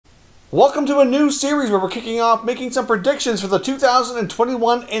Welcome to a new series where we're kicking off making some predictions for the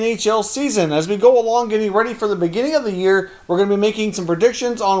 2021 NHL season. As we go along getting ready for the beginning of the year, we're going to be making some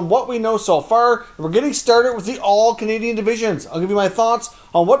predictions on what we know so far. And we're getting started with the all-Canadian divisions. I'll give you my thoughts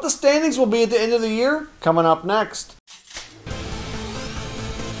on what the standings will be at the end of the year coming up next.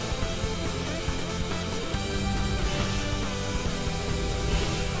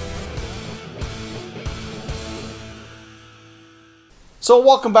 So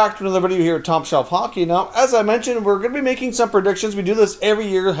welcome back to another video here at Top Shelf Hockey. Now, as I mentioned, we're going to be making some predictions. We do this every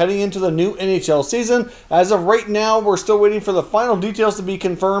year heading into the new NHL season. As of right now, we're still waiting for the final details to be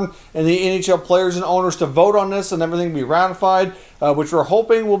confirmed and the NHL players and owners to vote on this and everything to be ratified, which we're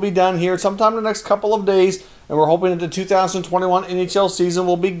hoping will be done here sometime in the next couple of days. And we're hoping that the 2021 NHL season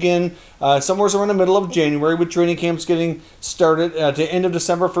will begin somewhere around the middle of January, with training camps getting started at the end of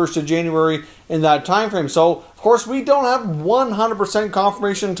December, 1st of January in that time frame. So, of course, we don't have 100%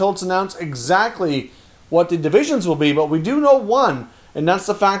 confirmation until it's announced exactly what the divisions will be, but we do know one, and that's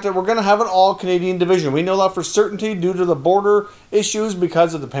the fact that we're going to have an all-Canadian division. We know that for certainty due to the border issues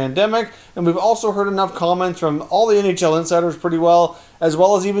because of the pandemic, and we've also heard enough comments from all the NHL insiders pretty well as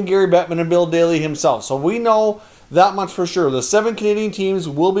even Gary Bettman and Bill Daly himself. So we know that much for sure. The 7 Canadian teams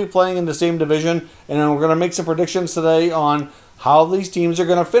will be playing in the same division, and we're going to make some predictions today on how these teams are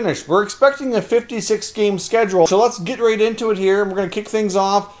going to finish. We're expecting a 56-game schedule, so let's get right into it here. We're going to kick things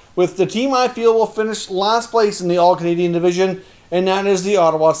off with the team I feel will finish last place in the all-Canadian division, and that is the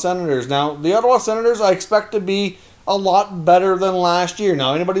Ottawa Senators. Now, the Ottawa Senators I expect to be a lot better than last year.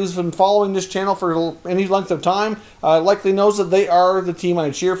 Now, anybody who's been following this channel for any length of time likely knows that they are the team I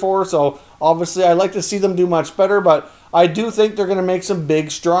cheer for, so obviously I like to see them do much better, but I do think they're going to make some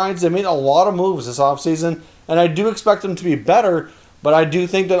big strides. They made a lot of moves this offseason, and I do expect them to be better, but I do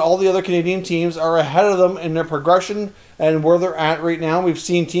think that all the other Canadian teams are ahead of them in their progression and where they're at right now. We've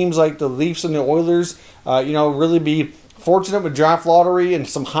seen teams like the Leafs and the Oilers really be fortunate with draft lottery and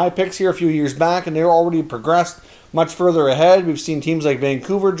some high picks here a few years back, and they're already progressed much further ahead. We've seen teams like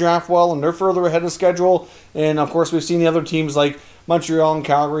Vancouver draft well, and they're further ahead of schedule. And, of course, we've seen the other teams like Montreal and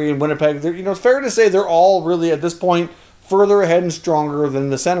Calgary and Winnipeg. It's fair to say they're all really, at this point, further ahead and stronger than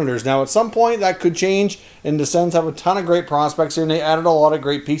the Senators. Now, at some point, that could change, and the Sens have a ton of great prospects here, and they added a lot of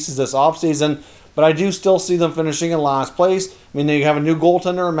great pieces this offseason. But I do still see them finishing in last place. I mean, they have a new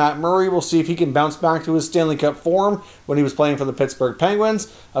goaltender, Matt Murray. We'll see if he can bounce back to his Stanley Cup form when he was playing for the Pittsburgh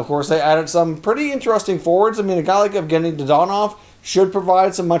Penguins. Of course, they added some pretty interesting forwards. I mean, a guy like Evgeny Dodonov should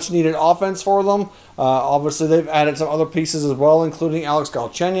provide some much-needed offense for them. Obviously, they've added some other pieces as well, including Alex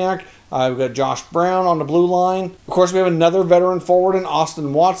Galchenyuk. We've got Josh Brown on the blue line. Of course, we have another veteran forward in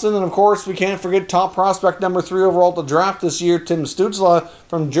Austin Watson. And, of course, we can't forget top prospect number 3 overall at the draft this year, Tim Stützle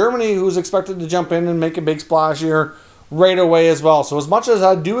from Germany, who's expected to jump in and make a big splash here right away as well. So as much as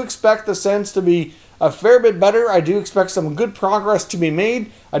I do expect the Sens to be a fair bit better, I do expect some good progress to be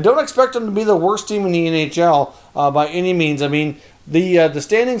made. I don't expect them to be the worst team in the NHL by any means. I mean, the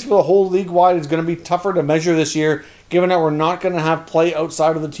standings for the whole league-wide is going to be tougher to measure this year, given that we're not going to have play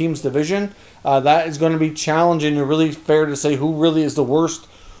outside of the team's division. That is going to be challenging and really fair to say who really is the worst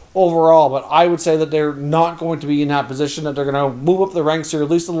overall. But I would say that they're not going to be in that position, that they're going to move up the ranks here at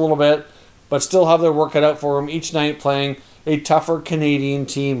least a little bit, but still have their work cut out for them each night playing a tougher Canadian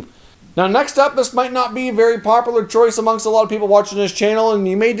team. Now, next up, this might not be a very popular choice amongst a lot of people watching this channel, and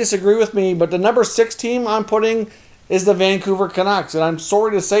you may disagree with me, but the number 6 team I'm putting is the Vancouver Canucks. And I'm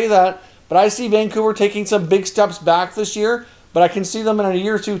sorry to say that, but I see Vancouver taking some big steps back this year, but I can see them in a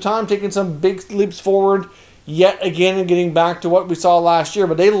year or two time taking some big leaps forward yet again and getting back to what we saw last year.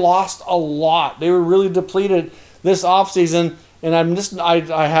 But they lost a lot. They were really depleted this offseason, and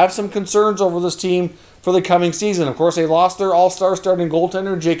I have some concerns over this team for the coming season. Of course, they lost their all-star starting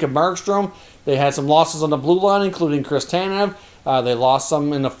goaltender, Jacob Markstrom. They had some losses on the blue line, including Chris Tanev. They lost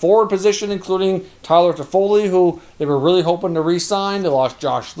some in the forward position, including Tyler Toffoli, who they were really hoping to re-sign. They lost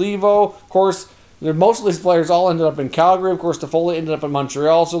Josh Levo. Of course, most of these players all ended up in Calgary. Of course, Toffoli ended up in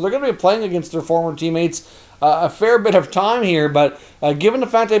Montreal. So they're going to be playing against their former teammates a fair bit of time here. But given the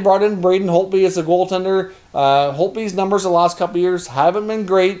fact they brought in Braden Holtby as a goaltender, Holtby's numbers the last couple of years haven't been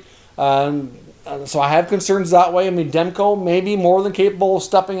great. So I have concerns that way. I mean, Demko may be more than capable of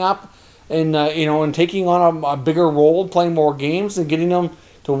stepping up and taking on a bigger role, playing more games, and getting them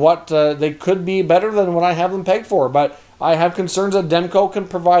to what they could be better than what I have them pegged for. But I have concerns that Demko can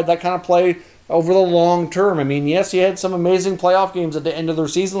provide that kind of play over the long term. I mean, yes, he had some amazing playoff games at the end of their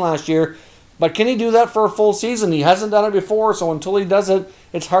season last year, but can he do that for a full season? He hasn't done it before, so until he does it,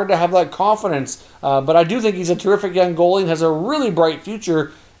 it's hard to have that confidence. But I do think he's a terrific young goalie and has a really bright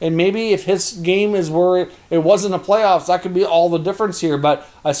future. And maybe if his game is where it was in the playoffs, that could be all the difference here. But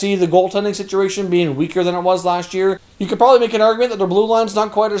I see the goaltending situation being weaker than it was last year. You could probably make an argument that their blue line's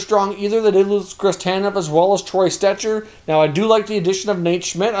not quite as strong either. They did lose Chris Tanev as well as Troy Stetcher. Now, I do like the addition of Nate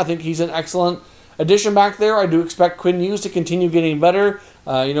Schmidt. I think he's an excellent addition back there. I do expect Quinn Hughes to continue getting better.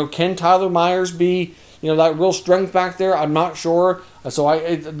 Can Tyler Myers be that real strength back there? I'm not sure. So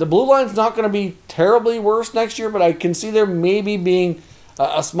the blue line's not going to be terribly worse next year, but I can see there maybe being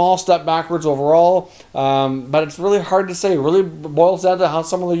a small step backwards overall. But it's really hard to say. It really boils down to how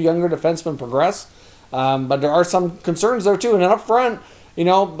some of the younger defensemen progress. But there are some concerns there too. And then up front,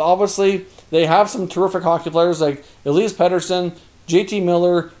 obviously they have some terrific hockey players like Elias Pettersson, JT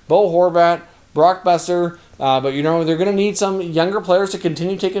Miller, Bo Horvat, Brock Besser. But they're going to need some younger players to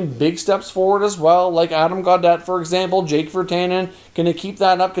continue taking big steps forward as well, like Adam Gaudette, for example, Jake Virtanen. Can they keep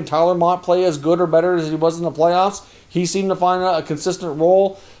that up? Can Tyler Mott play as good or better as he was in the playoffs? He seemed to find a consistent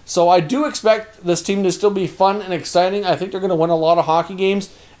role. So I do expect this team to still be fun and exciting. I think they're going to win a lot of hockey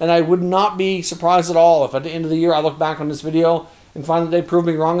games, and I would not be surprised at all if at the end of the year I look back on this video and find that they proved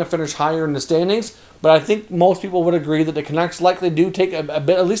me wrong and finish higher in the standings. But I think most people would agree that the Canucks likely do take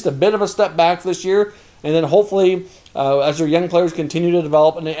at least a bit of a step back this year. And then hopefully, as their young players continue to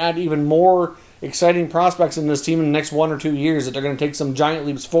develop and they add even more exciting prospects in this team in the next 1 or 2 years, that they're going to take some giant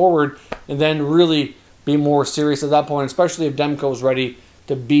leaps forward and then really be more serious at that point, especially if Demko is ready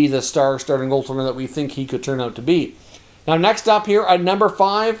to be the starting goaltender that we think he could turn out to be. Now, next up here at number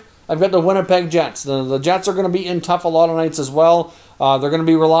 5, I've got the Winnipeg Jets. The Jets are going to be in tough a lot of nights as well. They're going to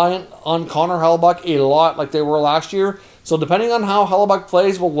be reliant on Connor Hellebuyck a lot like they were last year. So depending on how Hellebuyck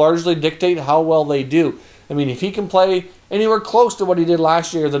plays will largely dictate how well they do. I mean, if he can play anywhere close to what he did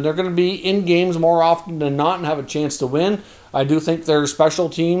last year, then they're going to be in games more often than not and have a chance to win. I do think their special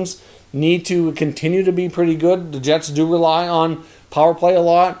teams need to continue to be pretty good. The Jets do rely on power play a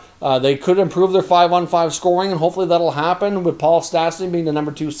lot. They could improve their 5-on-5 scoring, and hopefully that'll happen with Paul Stastny being the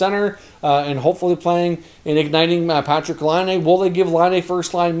number 2 center and hopefully playing and igniting Patrick Laine. Will they give Laine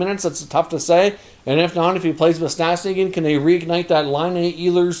first-line minutes? That's tough to say. And if not, if he plays with Stastny again, can they reignite that Laine,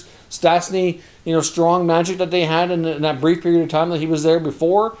 Ehlers, Stastny, strong magic that they had in that brief period of time that he was there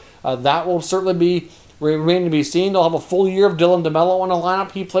before? That will certainly remain to be seen. They'll have a full year of Dylan DeMello in the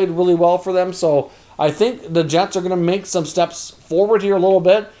lineup. He played really well for them, so I think the Jets are going to make some steps forward here a little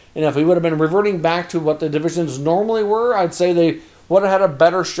bit. And if we would have been reverting back to what the divisions normally were, I'd say they would have had a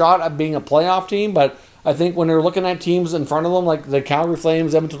better shot at being a playoff team. But I think when they're looking at teams in front of them, like the Calgary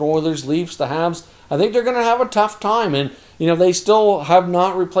Flames, Edmonton Oilers, Leafs, the Habs, I think they're going to have a tough time. And, they still have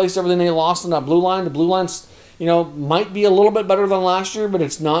not replaced everything they lost in that blue line. The blue line's, might be a little bit better than last year, but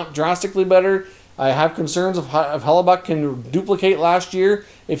it's not drastically better. I have concerns if Hellebuyck can duplicate last year.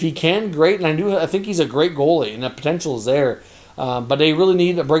 If he can, great. And I think he's a great goalie, and the potential is there. But they really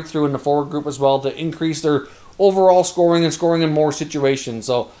need a breakthrough in the forward group as well to increase their overall scoring and scoring in more situations.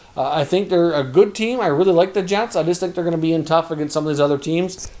 So I think they're a good team. I really like the Jets. I just think they're going to be in tough against some of these other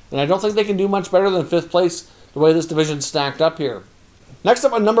teams. And I don't think they can do much better than 5th place the way this division's stacked up here. Next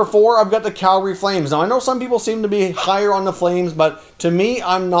up at number 4, I've got the Calgary Flames. Now, I know some people seem to be higher on the Flames, but to me,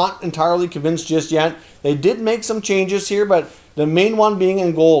 I'm not entirely convinced just yet. They did make some changes here, but the main one being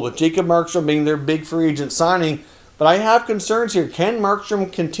in goal, with Jacob Markstrom being their big free agent signing. But I have concerns here. Can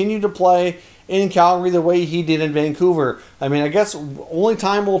Markstrom continue to play in Calgary the way he did in Vancouver? I mean, I guess only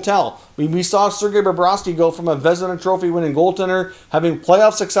time will tell. We saw Sergei Bobrovsky go from a Vezina Trophy winning goaltender, having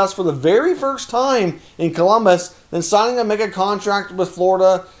playoff success for the very first time in Columbus, then signing a mega contract with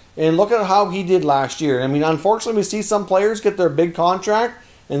Florida, and look at how he did last year. I mean, unfortunately, we see some players get their big contract,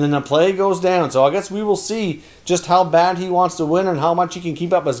 and then the play goes down. So I guess we will see just how bad he wants to win and how much he can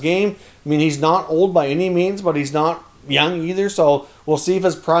keep up his game. I mean, he's not old by any means, but he's not young either. So we'll see if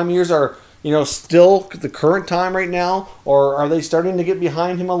his prime years are, still the current time right now, or are they starting to get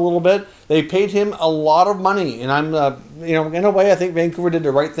behind him a little bit? They paid him a lot of money, and I'm, in a way, I think Vancouver did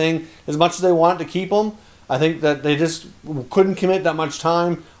the right thing. As much as they wanted to keep him, I think that they just couldn't commit that much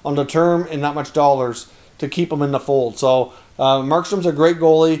time on the term and that much dollars to keep him in the fold. So Markstrom's a great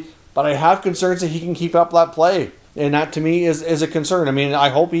goalie, but I have concerns that he can keep up that play, and that to me is a concern. I mean, I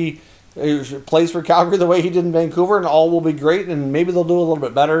hope he plays for Calgary the way he did in Vancouver, and all will be great, and maybe they'll do a little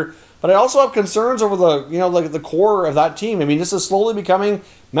bit better. But I also have concerns over the core of that team. I mean, this is slowly becoming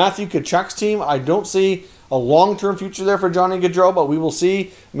Matthew Tkachuk's team. I don't see a long-term future there for Johnny Gaudreau, but we will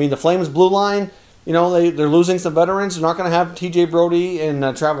see. I mean, the Flames blue line, they're losing some veterans. They're not going to have T.J. Brody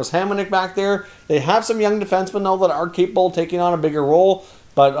and Travis Hamonic back there. They have some young defensemen, though, that are capable of taking on a bigger role.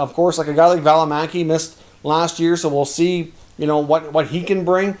 But, of course, like a guy like Valimaki missed last year, so we'll see, what he can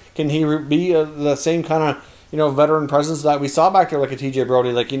bring. Can he be the same kind of veteran presence that we saw back there, like a TJ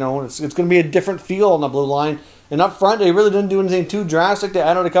Brodie. Like, it's going to be a different feel on the blue line. And up front, they really didn't do anything too drastic. They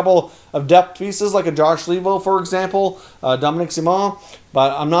added a couple of depth pieces, like a Josh Levo, for example, Dominic Simon.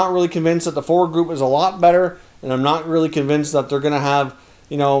 But I'm not really convinced that the forward group is a lot better, and I'm not really convinced that they're going to have,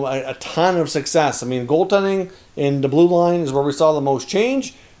 a ton of success. I mean, goaltending in the blue line is where we saw the most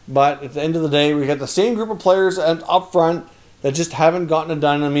change. But at the end of the day, we got the same group of players up front that just haven't gotten it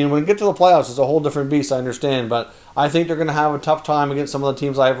done. I mean, when we get to the playoffs, it's a whole different beast, I understand. But I think they're going to have a tough time against some of the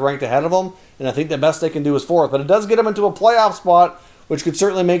teams I have ranked ahead of them. And I think the best they can do is fourth. But it does get them into a playoff spot, which could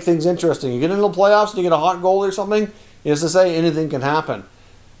certainly make things interesting. You get into the playoffs and you get a hot goalie or something, is to say anything can happen.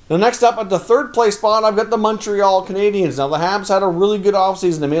 Now, next up at the third place spot, I've got the Montreal Canadiens. Now, the Habs had a really good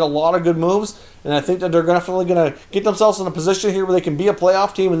offseason. They made a lot of good moves, and I think that they're definitely going to get themselves in a position here where they can be a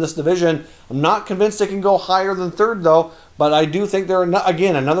playoff team in this division. I'm not convinced they can go higher than third, though, but I do think they're,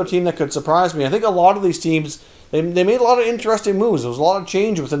 again, another team that could surprise me. I think a lot of these teams, they made a lot of interesting moves. There was a lot of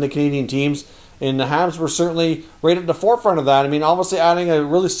change within the Canadian teams, and the Habs were certainly right at the forefront of that. I mean, obviously adding a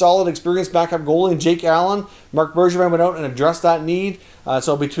really solid, experienced backup goalie in Jake Allen. Mark Bergevin went out and addressed that need.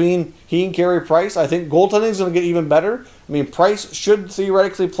 So between he and Carey Price, I think goaltending is going to get even better. I mean, Price should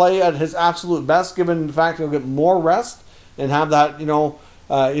theoretically play at his absolute best, given the fact he'll get more rest and have that,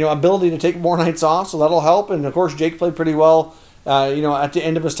 ability to take more nights off. So that'll help. And of course, Jake played pretty well, at the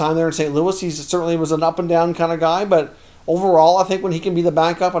end of his time there in St. Louis. He certainly was an up and down kind of guy, but overall, I think when he can be the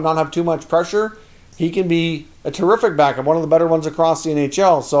backup and not have too much pressure, he can be a terrific backup, one of the better ones across the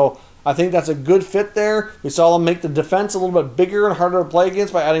NHL. So I think that's a good fit there. We saw them make the defense a little bit bigger and harder to play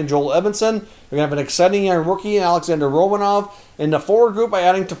against by adding Joel Edmondson. They're going to have an exciting young rookie in Alexander Romanov. In the forward group, by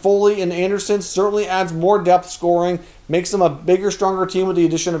adding Toffoli and Anderson, certainly adds more depth scoring, makes them a bigger, stronger team with the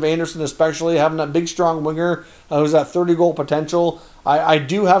addition of Anderson, especially having that big, strong winger who's at 30-goal potential. I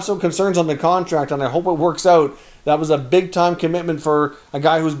do have some concerns on the contract, and I hope it works out. That was a big-time commitment for a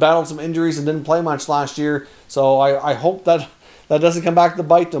guy who's battled some injuries and didn't play much last year. So I hope that doesn't come back to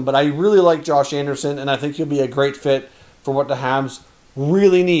bite them. But I really like Josh Anderson, and I think he'll be a great fit for what the Habs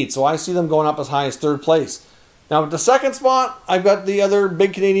really need. So I see them going up as high as third place. Now, at the second spot, I've got the other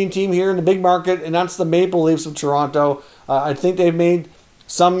big Canadian team here in the big market, and that's the Maple Leafs of Toronto. I think they've made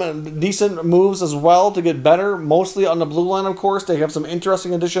some decent moves as well to get better, mostly on the blue line, of course. They have some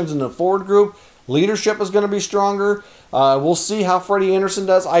interesting additions in the forward group. Leadership is going to be stronger. We'll see how Freddie Anderson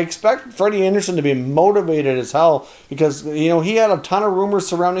does. I expect Freddie Anderson to be motivated as hell because, he had a ton of rumors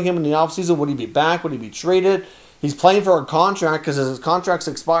surrounding him in the offseason. Would he be back? Would he be traded? He's playing for a contract because his contract's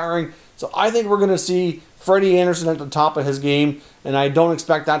expiring. So I think we're going to see Freddie Anderson at the top of his game, and I don't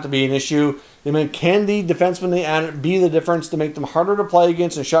expect that to be an issue. I mean, can the defensemen they added be the difference to make them harder to play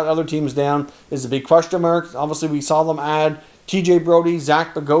against and shut other teams down is a big question mark. Obviously, we saw them add TJ Brodie,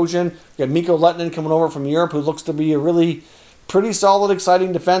 Zach Bogosian. We got Mikko Lehtinen coming over from Europe, who looks to be a really pretty solid,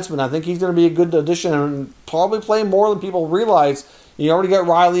 exciting defenseman. I think he's going to be a good addition and probably play more than people realize. You already got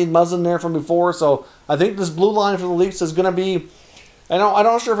Riley and Muzzin there from before, so I think this blue line for the Leafs is going to be, I'm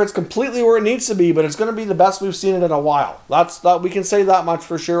not sure if it's completely where it needs to be, but it's going to be the best we've seen it in a while. We can say that much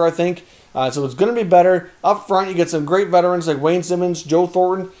for sure, I think. So it's going to be better. Up front, you get some great veterans like Wayne Simmons, Joe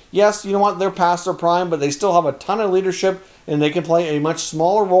Thornton. Yes, you know what? They're past their prime, but they still have a ton of leadership, and they can play a much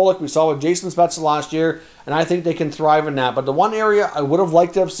smaller role like we saw with Jason Spezza last year, and I think they can thrive in that. But the one area I would have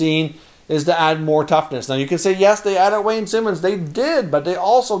liked to have seen is to add more toughness. Now, you can say, yes, they added Wayne Simmons. They did, but they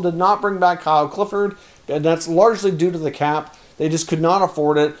also did not bring back Kyle Clifford, and that's largely due to the cap. They just could not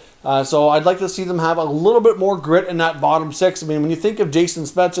afford it. So I'd like to see them have a little bit more grit in that bottom six. I mean, when you think of Jason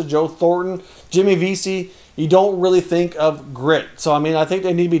Spezza, Joe Thornton, Jimmy Vesey, you don't really think of grit. So, I mean, I think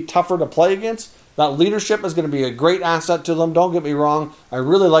they need to be tougher to play against. That leadership is going to be a great asset to them. Don't get me wrong. I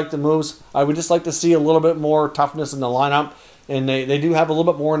really like the moves. I would just like to see a little bit more toughness in the lineup. And they do have a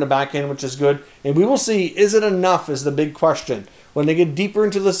little bit more in the back end, which is good. And we will see, is it enough is the big question. When they get deeper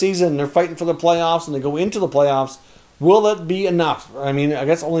into the season, they're fighting for the playoffs, and they go into the playoffs, will it be enough? I mean, I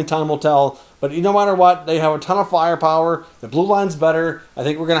guess only time will tell. But no matter what, they have a ton of firepower. The blue line's better. I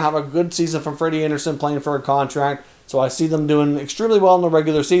think we're going to have a good season from Freddie Anderson playing for a contract. So I see them doing extremely well in the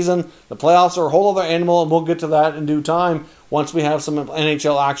regular season. The playoffs are a whole other animal, and we'll get to that in due time once we have some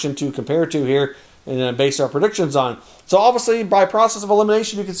NHL action to compare to here and base our predictions on. So obviously, by process of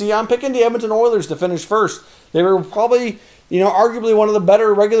elimination, you can see I'm picking the Edmonton Oilers to finish first. They were probably, arguably one of the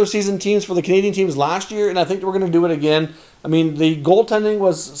better regular season teams for the Canadian teams last year, and I think we're going to do it again. I mean, the goaltending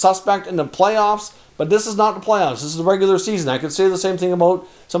was suspect in the playoffs, but this is not the playoffs. This is the regular season. I could say the same thing about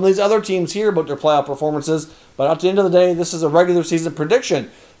some of these other teams here about their playoff performances, but at the end of the day, this is a regular season prediction.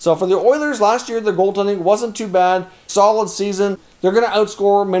 So for the Oilers, last year, their goaltending wasn't too bad. Solid season. They're going to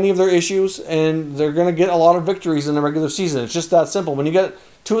outscore many of their issues, and they're going to get a lot of victories in the regular season. It's just that simple. When you get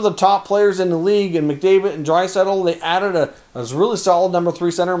two of the top players in the league, and McDavid and Draisaitl, they added a really solid number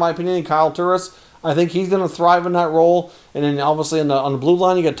 3 center, in my opinion, in Kyle Turris. I think he's going to thrive in that role. And then obviously on the blue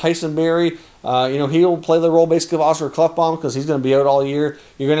line, you got Tyson Barrie. He'll play the role basically of Oscar Klefbom because he's going to be out all year.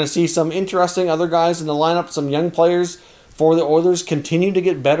 You're going to see some interesting other guys in the lineup, some young players for the Oilers continue to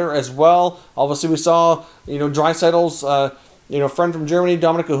get better as well. Obviously, we saw Draisaitl's friend from Germany,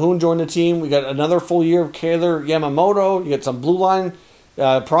 Dominic Cahoon, join the team. We got another full year of Kaylor Yamamoto. You get some blue line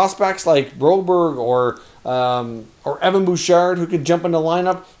prospects like Broberg or Evan Bouchard who could jump in the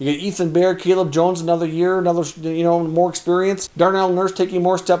lineup. You get Ethan Bear, Caleb Jones another year, more experience. Darnell Nurse taking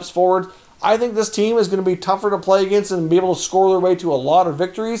more steps forward. I think this team is going to be tougher to play against and be able to score their way to a lot of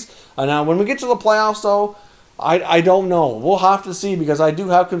victories. Now, when we get to the playoffs, though, I don't know. We'll have to see because I do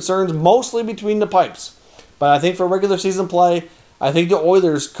have concerns mostly between the pipes. But I think for regular season play, I think the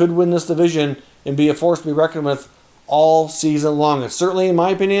Oilers could win this division and be a force to be reckoned with all season long. And certainly, in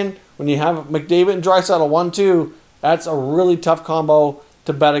my opinion, when you have McDavid and Draisaitl 1-2, that's a really tough combo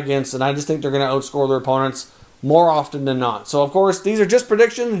to bet against. And I just think they're going to outscore their opponents more often than not. So, of course, these are just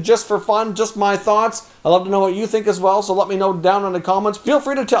predictions, just for fun, just my thoughts. I'd love to know what you think as well, so let me know down in the comments. Feel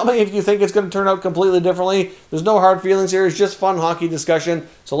free to tell me if you think it's going to turn out completely differently. There's no hard feelings here. It's just fun hockey discussion.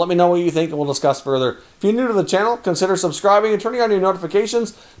 So let me know what you think, and we'll discuss further. If you're new to the channel, consider subscribing and turning on your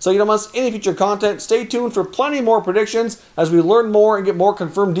notifications so you don't miss any future content. Stay tuned for plenty more predictions as we learn more and get more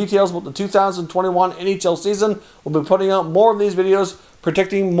confirmed details about the 2021 NHL season. We'll be putting out more of these videos,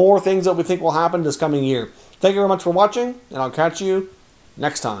 predicting more things that we think will happen this coming year. Thank you very much for watching, and I'll catch you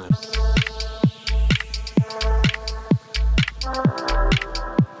next time.